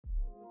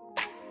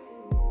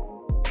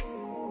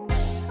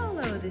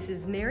this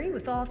is Mary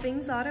with All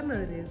Things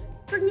Automotive,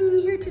 bringing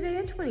you here today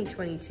a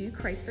 2022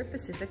 Chrysler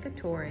Pacifica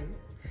Touring.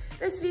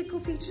 This vehicle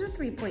features a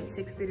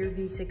 3.6-liter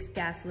V6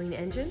 gasoline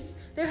engine.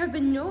 There have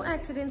been no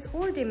accidents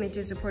or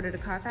damages reported to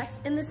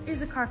CARFAX, and this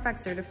is a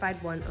CARFAX certified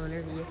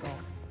one-owner vehicle.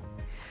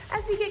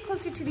 As we get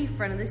closer to the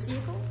front of this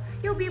vehicle,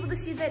 you'll be able to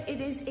see that it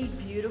is a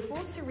beautiful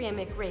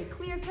ceramic gray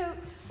clear coat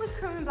with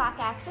chrome and black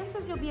accents,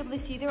 as you'll be able to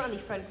see there on the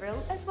front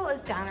grille, as well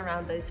as down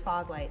around those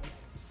fog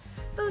lights.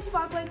 Those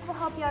fog lights will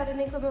help you out in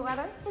inclement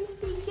weather, and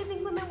speaking of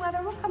inclement weather,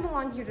 we'll come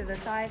along here to the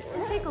side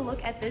and take a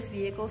look at this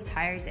vehicle's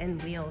tires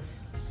and wheels.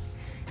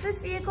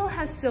 This vehicle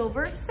has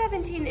silver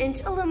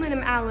 17-inch aluminum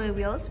alloy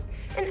wheels,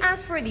 and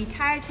as for the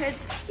tire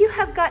treads, you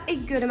have got a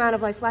good amount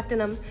of life left in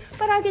them,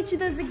 but I'll get you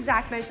those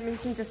exact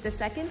measurements in just a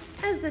second,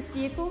 as this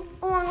vehicle,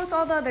 along with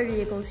all the other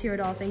vehicles here at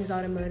All Things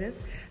Automotive,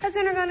 has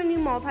undergone a new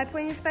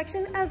multi-point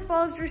inspection, as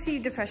well as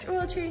received a fresh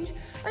oil change,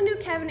 a new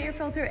cabin air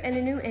filter, and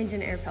a new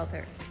engine air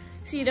filter.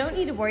 So you don't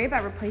need to worry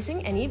about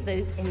replacing any of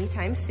those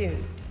anytime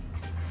soon.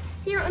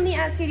 Here on the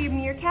outside of your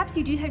mirror caps,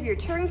 you do have your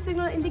turn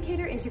signal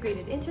indicator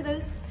integrated into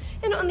those.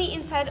 And on the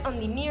inside, on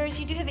the mirrors,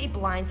 you do have a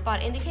blind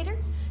spot indicator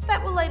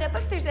that will light up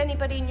if there's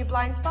anybody in your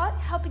blind spot,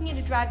 helping you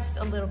to drive just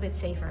a little bit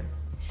safer.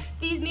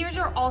 These mirrors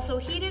are also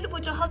heated,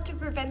 which will help to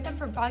prevent them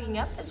from fogging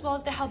up, as well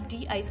as to help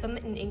de-ice them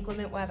in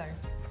inclement weather.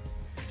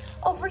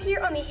 Over here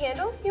on the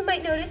handle, you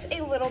might notice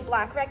a little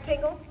black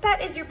rectangle.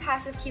 That is your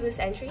passive keyless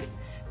entry.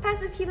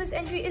 Passive keyless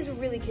entry is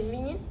really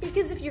convenient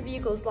because if your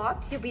vehicle is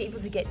locked, you'll be able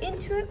to get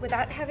into it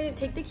without having to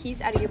take the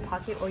keys out of your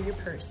pocket or your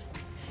purse.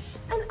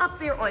 And up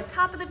there on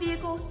top of the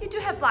vehicle, you do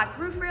have black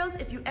roof rails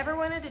if you ever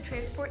wanted to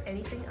transport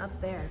anything up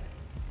there.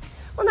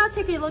 We'll now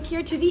take a look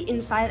here to the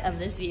inside of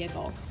this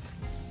vehicle.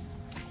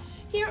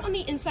 Here on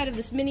the inside of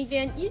this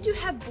minivan, you do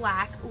have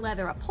black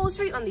leather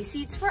upholstery on the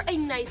seats for a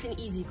nice and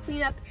easy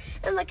cleanup.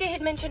 And like I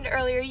had mentioned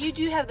earlier, you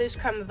do have those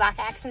chrome and black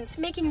accents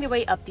making their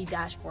way up the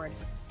dashboard.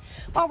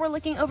 While we're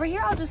looking over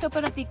here, I'll just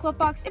open up the glove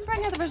box and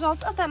bring you the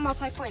results of that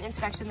multi-point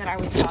inspection that I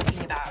was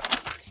talking about.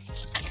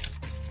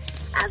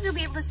 As you'll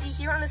be able to see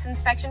here on this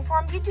inspection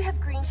form, you do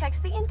have green checks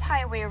the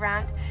entire way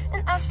around.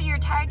 And as for your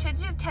tire treads,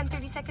 you have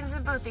 10-30 seconds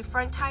in both the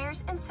front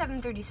tires and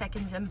 7-30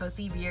 seconds in both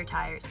the rear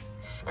tires.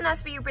 And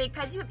as for your brake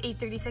pads, you have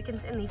 8-30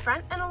 seconds in the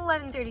front and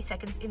 11-30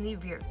 seconds in the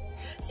rear.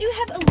 So you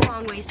have a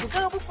long ways to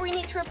go before you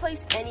need to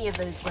replace any of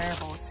those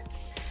wearables.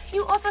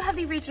 You also have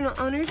the regional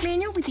owner's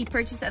manual with the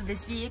purchase of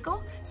this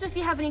vehicle, so if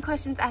you have any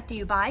questions after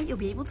you buy, you'll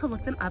be able to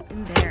look them up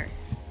in there.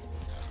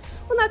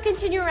 We'll now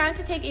continue around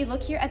to take a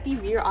look here at the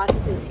rear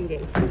occupant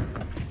seating.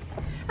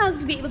 As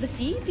we'll be able to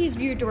see, these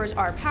rear doors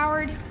are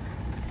powered,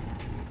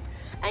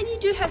 and you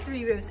do have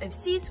 3 rows of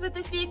seats with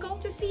this vehicle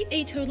to seat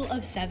a total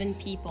of 7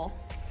 people.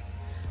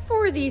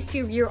 For these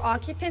 2 rear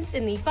occupants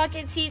in the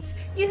bucket seats,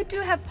 you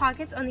do have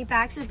pockets on the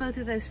backs of both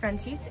of those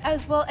front seats,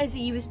 as well as a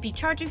USB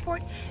charging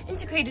port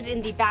integrated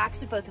in the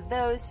backs of both of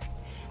those.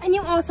 And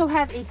you also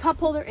have a cup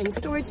holder and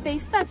storage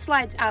space that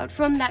slides out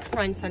from that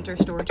front center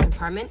storage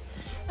compartment,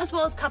 as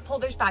well as cup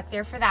holders back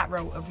there for that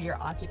row of rear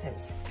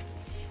occupants.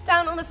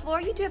 Down on the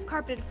floor, you do have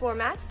carpeted floor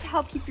mats to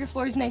help keep your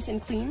floors nice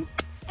and clean.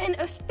 And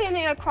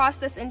spanning across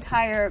this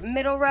entire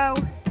middle row,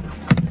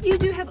 you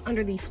do have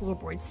under the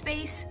floorboard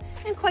space,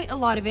 and quite a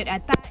lot of it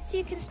at that, so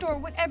you can store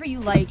whatever you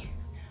like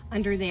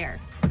under there.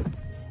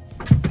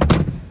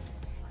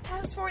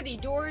 As for the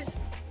doors,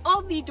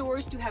 all the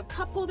doors do have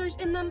cup holders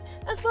in them,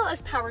 as well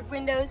as powered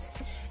windows.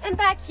 And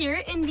back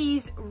here in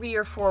these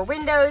rear 4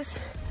 windows,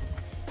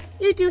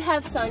 you do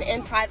have sun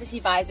and privacy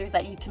visors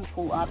that you can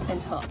pull up and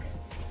hook.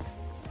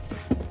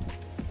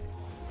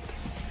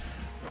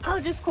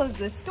 I'll just close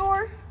this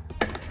door,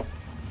 and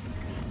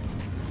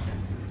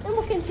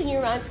we'll continue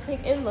around to take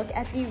a look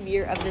at the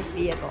rear of this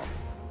vehicle.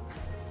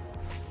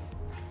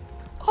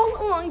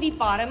 All along the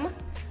bottom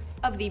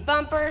of the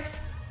bumper,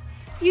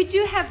 you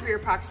do have rear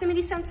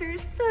proximity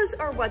sensors. Those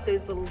are what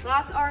those little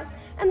dots are,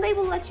 and they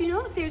will let you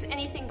know if there's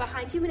anything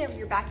behind you whenever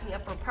you're backing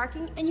up or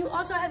parking, and you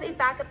also have a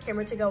backup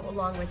camera to go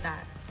along with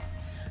that.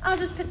 I'll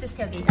just put this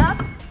tailgate up,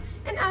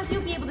 and as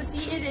you'll be able to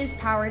see, it is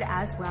powered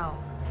as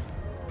well.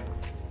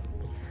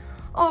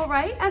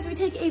 Alright, as we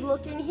take a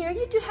look in here,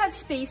 you do have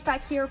space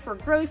back here for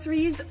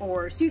groceries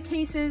or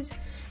suitcases,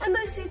 and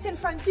those seats in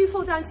front do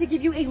fold down to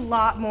give you a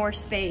lot more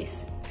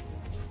space.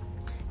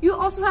 You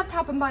also have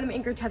top and bottom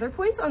anchor tether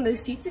points on those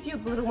seats if you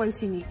have little ones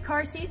who need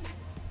car seats.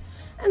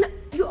 And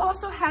you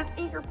also have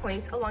anchor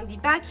points along the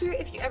back here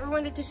if you ever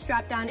wanted to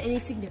strap down any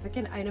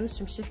significant items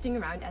from shifting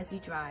around as you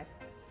drive.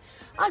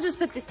 I'll just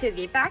put this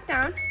tailgate back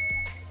down.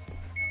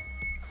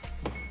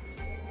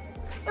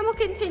 And we'll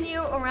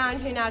continue around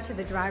here now to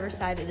the driver's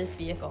side of this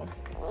vehicle.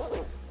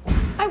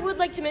 I would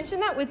like to mention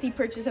that with the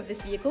purchase of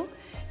this vehicle,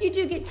 you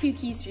do get 2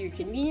 keys for your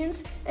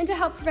convenience and to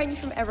help prevent you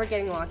from ever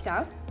getting locked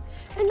out,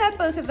 and that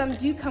both of them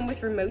do come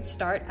with remote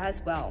start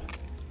as well.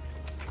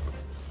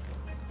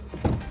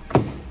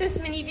 This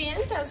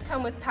minivan does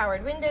come with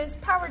powered windows,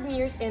 powered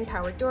mirrors, and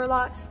powered door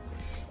locks.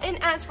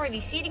 And as for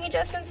the seating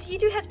adjustments, you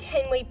do have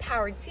 10-way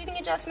powered seating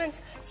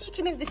adjustments, so you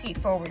can move the seat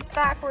forwards,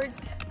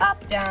 backwards,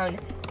 up, down,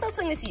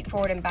 tilting the seat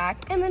forward and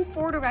back, and then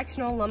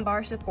 4-directional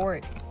lumbar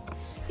support.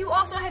 You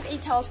also have a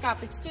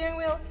telescopic steering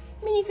wheel,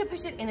 meaning you can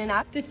push it in and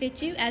out to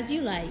fit you as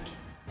you like.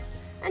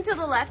 And to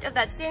the left of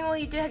that steering wheel,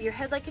 you do have your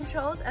headlight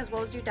controls as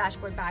well as your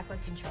dashboard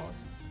backlight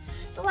controls.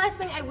 The last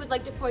thing I would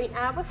like to point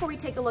out before we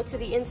take a look to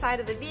the inside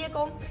of the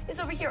vehicle is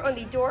over here on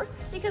the door,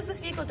 because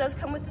this vehicle does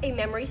come with a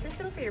memory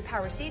system for your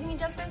power seating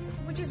adjustments,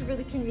 which is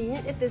really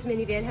convenient if this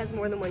minivan has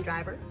more than one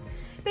driver.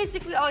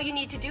 Basically, all you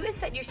need to do is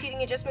set your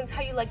seating adjustments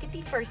how you like it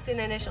the first and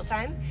initial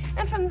time,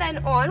 and from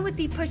then on, with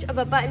the push of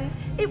a button,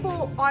 it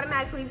will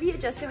automatically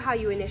readjust to how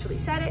you initially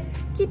set it,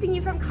 keeping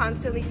you from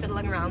constantly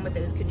fiddling around with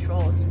those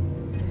controls.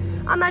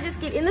 I'll now just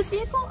get in this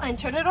vehicle and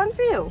turn it on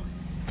for you.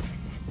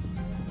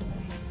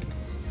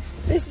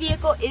 This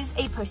vehicle is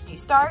a push to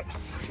start.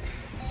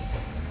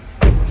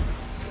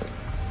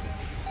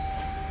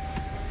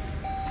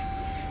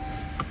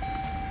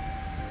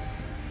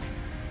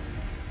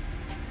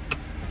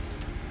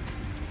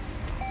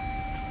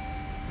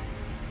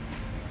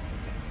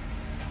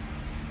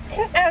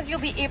 And as you'll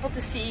be able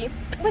to see,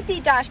 with the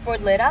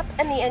dashboard lit up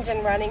and the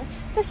engine running,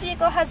 this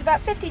vehicle has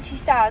about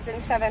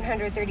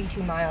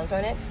 52,732 miles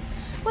on it.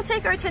 We'll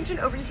take our attention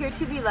over here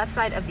to the left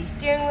side of the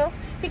steering wheel,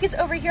 because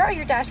over here are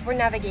your dashboard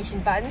navigation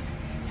buttons.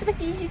 So with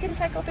these, you can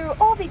cycle through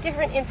all the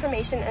different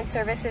information and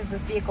services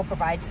this vehicle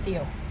provides to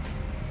you.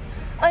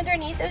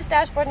 Underneath those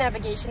dashboard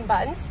navigation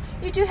buttons,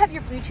 you do have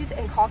your Bluetooth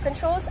and call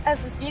controls,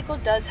 as this vehicle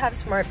does have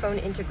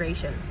smartphone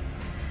integration.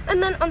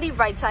 And then on the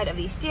right side of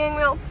the steering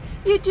wheel,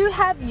 you do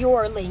have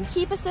your lane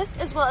keep assist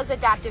as well as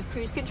adaptive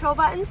cruise control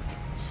buttons.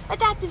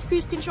 Adaptive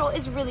cruise control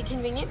is really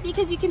convenient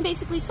because you can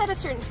basically set a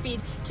certain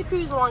speed to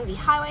cruise along the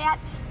highway at,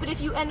 but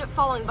if you end up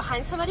following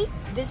behind somebody,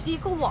 this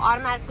vehicle will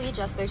automatically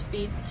adjust their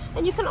speed,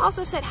 and you can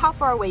also set how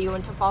far away you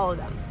want to follow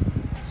them.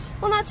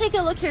 We'll now take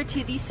a look here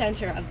to the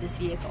center of this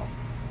vehicle.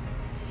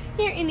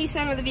 Here in the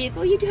center of the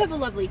vehicle, you do have a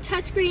lovely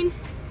touchscreen,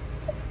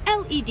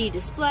 LED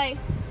display,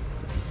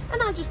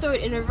 and I'll just throw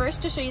it in reverse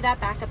to show you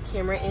that backup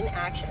camera in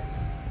action.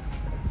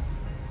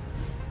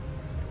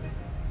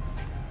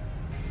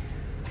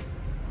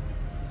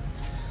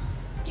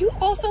 You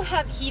also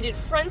have heated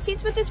front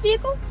seats with this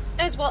vehicle,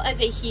 as well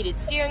as a heated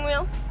steering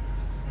wheel.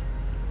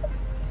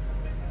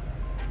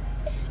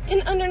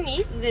 And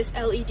underneath this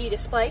LED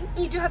display,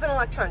 you do have an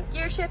electronic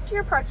gear shift,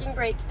 your parking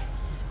brake,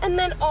 and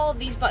then all of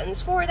these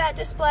buttons for that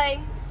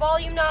display,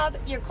 volume knob,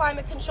 your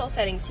climate control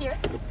settings here.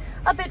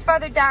 A bit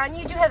farther down,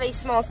 you do have a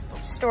small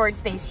storage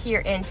space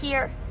here and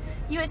here,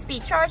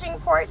 USB charging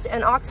ports,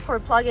 an aux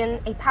cord plug-in,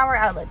 a power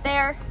outlet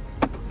there,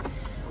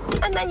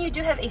 and then you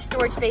do have a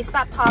storage space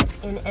that pops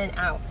in and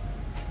out.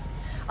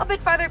 A bit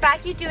farther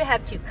back, you do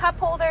have 2 cup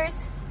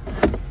holders,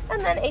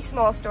 and then a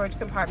small storage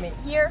compartment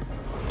here.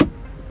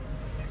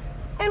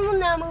 And we'll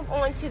now move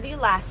on to the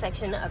last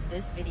section of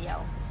this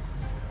video.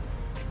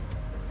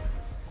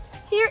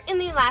 Here in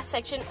the last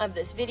section of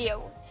this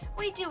video,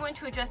 we do want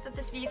to address that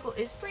this vehicle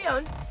is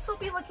pre-owned, so we'll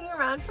be looking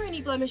around for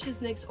any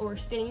blemishes, nicks, or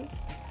stains.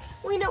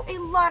 We know a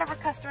lot of our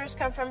customers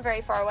come from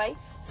very far away,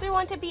 so we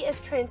want to be as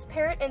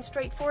transparent and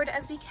straightforward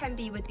as we can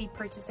be with the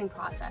purchasing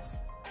process.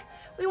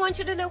 We want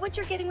you to know what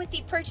you're getting with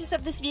the purchase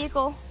of this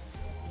vehicle,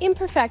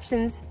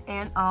 imperfections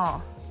and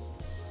all.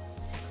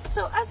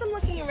 So as I'm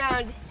looking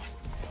around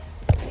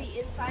the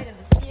inside of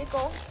this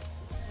vehicle,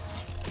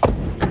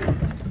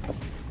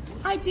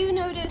 I do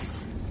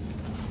notice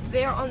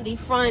there on the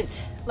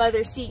front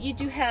leather seat, you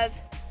do have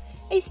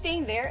a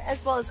stain there,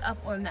 as well as up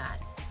on that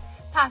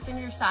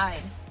passenger side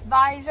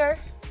visor.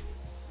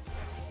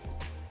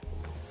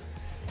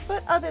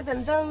 But other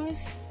than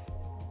those,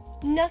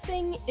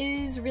 nothing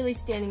is really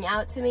standing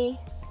out to me.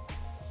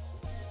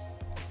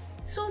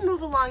 So we'll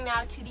move along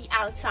now to the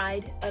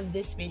outside of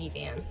this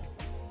minivan.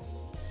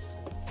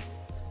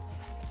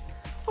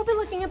 We'll be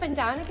looking up and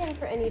down again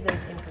for any of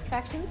those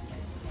imperfections.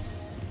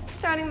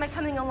 Starting by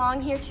coming along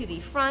here to the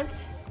front.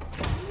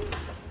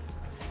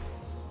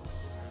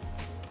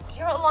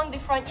 Here along the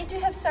front, you do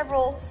have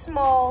several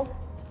small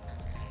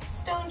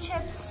stone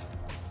chips.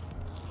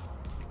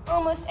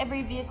 Almost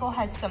every vehicle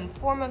has some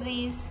form of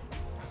these.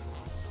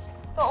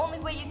 The only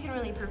way you can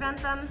really prevent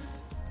them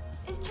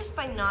is just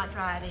by not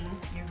driving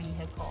your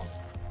vehicle.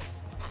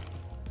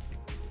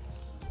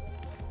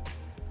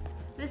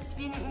 This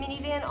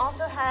minivan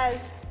also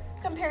has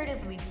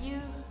comparatively few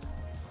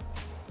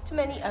to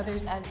many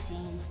others I've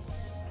seen.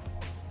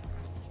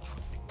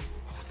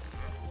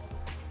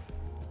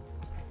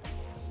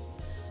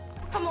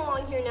 Come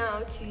along here now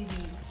to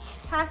the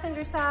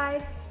passenger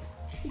side.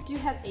 You do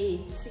have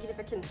a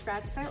significant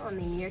scratch there on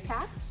the mirror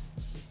cap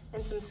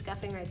and some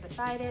scuffing right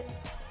beside it.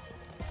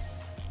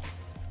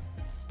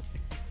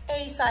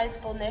 A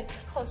sizable nick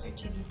closer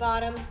to the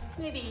bottom,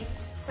 maybe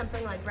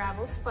something like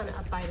gravel spun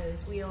up by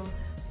those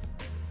wheels.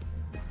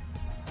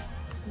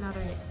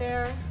 Another nick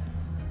there.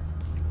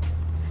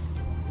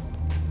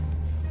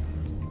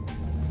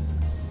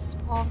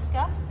 Small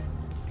scuff.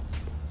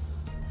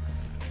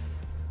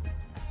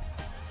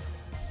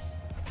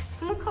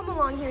 And we'll come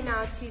along here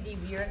now to the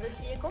rear of this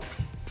vehicle.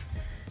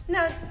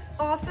 Now,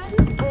 often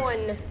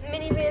on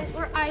minivans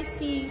where I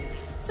see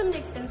some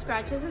nicks and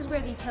scratches is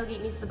where the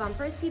tailgate meets the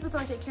bumpers. People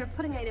don't take care of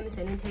putting items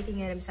in and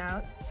taking items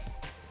out.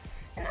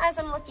 And as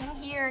I'm looking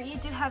here, you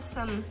do have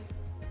some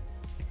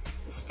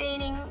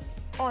staining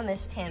on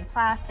this tan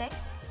plastic.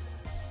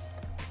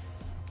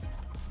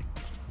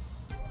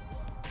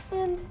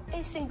 And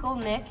a single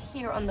nick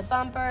here on the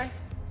bumper.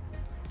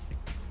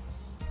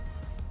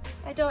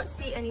 I don't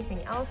see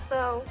anything else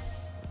though.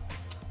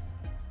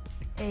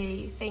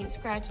 A faint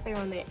scratch there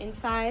on the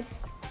inside.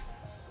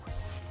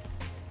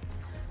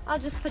 I'll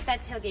just put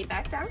that tailgate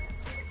back down.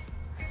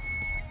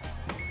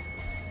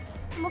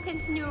 And we'll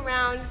continue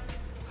around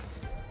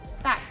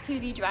back to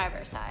the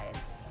driver's side.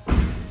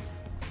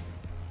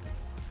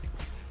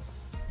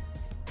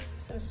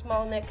 Some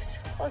small nicks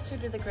closer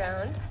to the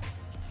ground.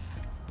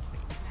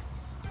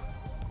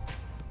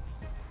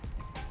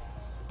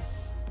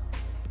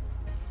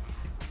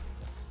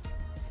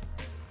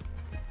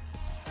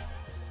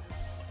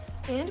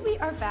 And we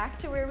are back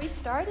to where we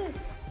started.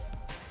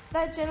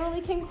 That generally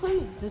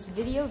concludes this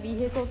video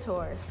vehicle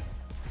tour.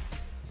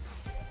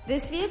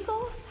 This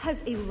vehicle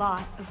has a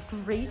lot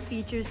of great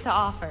features to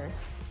offer.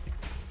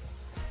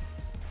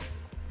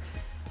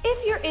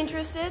 If you're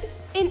interested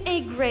in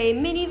a gray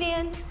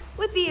minivan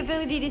with the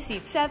ability to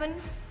seat 7,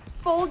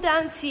 fold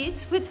down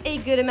seats with a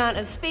good amount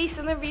of space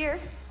in the rear,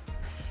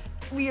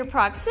 rear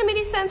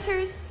proximity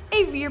sensors,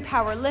 a rear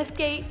power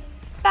liftgate,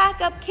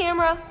 backup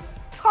camera,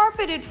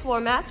 carpeted floor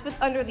mats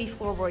with under the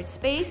floorboard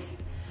space,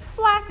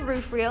 black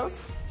roof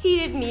rails,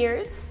 heated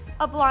mirrors,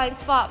 a blind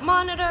spot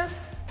monitor,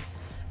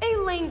 a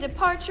lane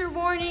departure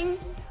warning,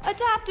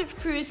 adaptive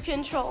cruise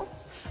control,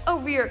 a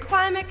rear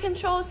climate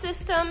control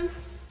system,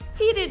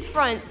 heated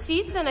front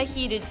seats and a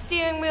heated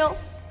steering wheel,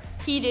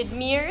 heated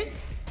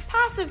mirrors,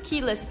 passive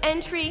keyless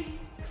entry,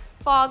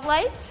 fog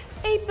lights,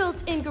 a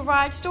built-in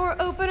garage door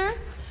opener,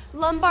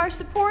 lumbar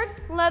support,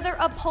 leather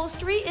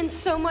upholstery, and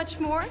so much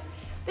more.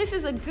 This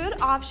is a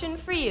good option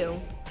for you.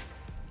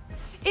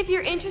 If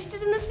you're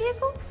interested in this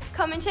vehicle,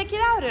 come and check it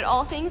out at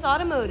All Things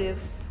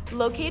Automotive,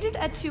 located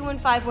at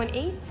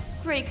 21518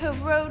 Great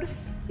Cove Road,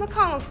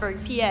 McConnellsburg,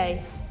 PA.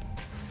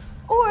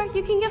 Or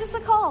you can give us a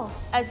call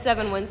at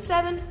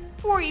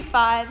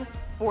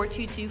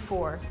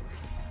 717-485-4224.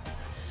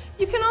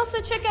 You can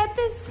also check out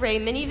this gray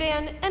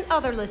minivan and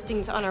other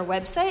listings on our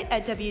website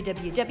at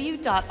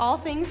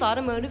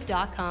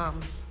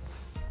www.allthingsautomotive.com.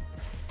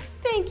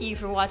 Thank you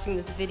for watching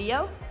this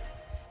video,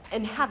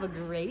 and have a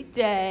great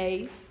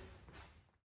day.